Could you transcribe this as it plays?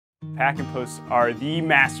Pack and Post are the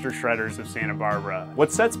master shredders of Santa Barbara.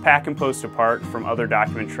 What sets Pack and Post apart from other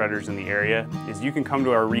document shredders in the area is you can come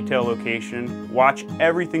to our retail location, watch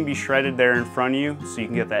everything be shredded there in front of you so you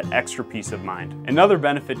can get that extra peace of mind. Another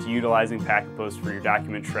benefit to utilizing Pack and Post for your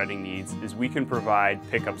document shredding needs is we can provide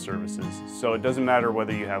pickup services. So it doesn't matter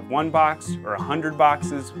whether you have 1 box or 100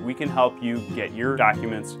 boxes, we can help you get your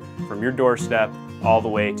documents from your doorstep all the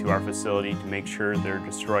way to our facility to make sure they're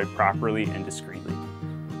destroyed properly and discreetly.